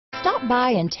Stop by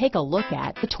and take a look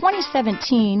at the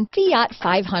 2017 Fiat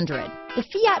 500. The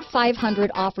Fiat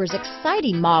 500 offers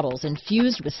exciting models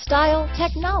infused with style,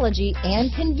 technology,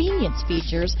 and convenience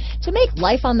features to make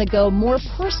life on the go more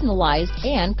personalized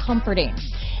and comforting.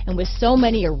 And with so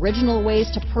many original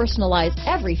ways to personalize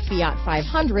every Fiat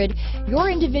 500, your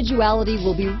individuality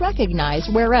will be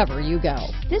recognized wherever you go.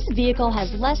 This vehicle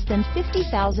has less than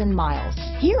 50,000 miles.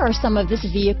 Here are some of this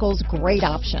vehicle's great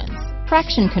options: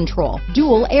 traction control,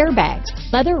 dual airbags,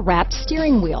 leather-wrapped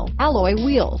steering wheel, alloy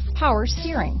wheels, power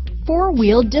steering,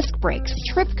 four-wheel disc brakes,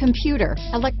 trip computer,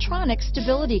 electronic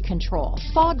stability control,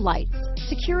 fog lights,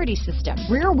 security system,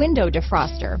 rear window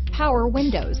defroster, power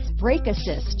windows, brake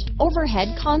assist,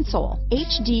 overhead console,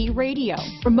 HD radio,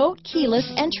 remote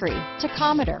keyless entry,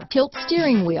 tachometer, tilt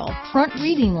steering wheel, front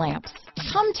reading lamps.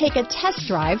 Come take a test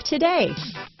drive today.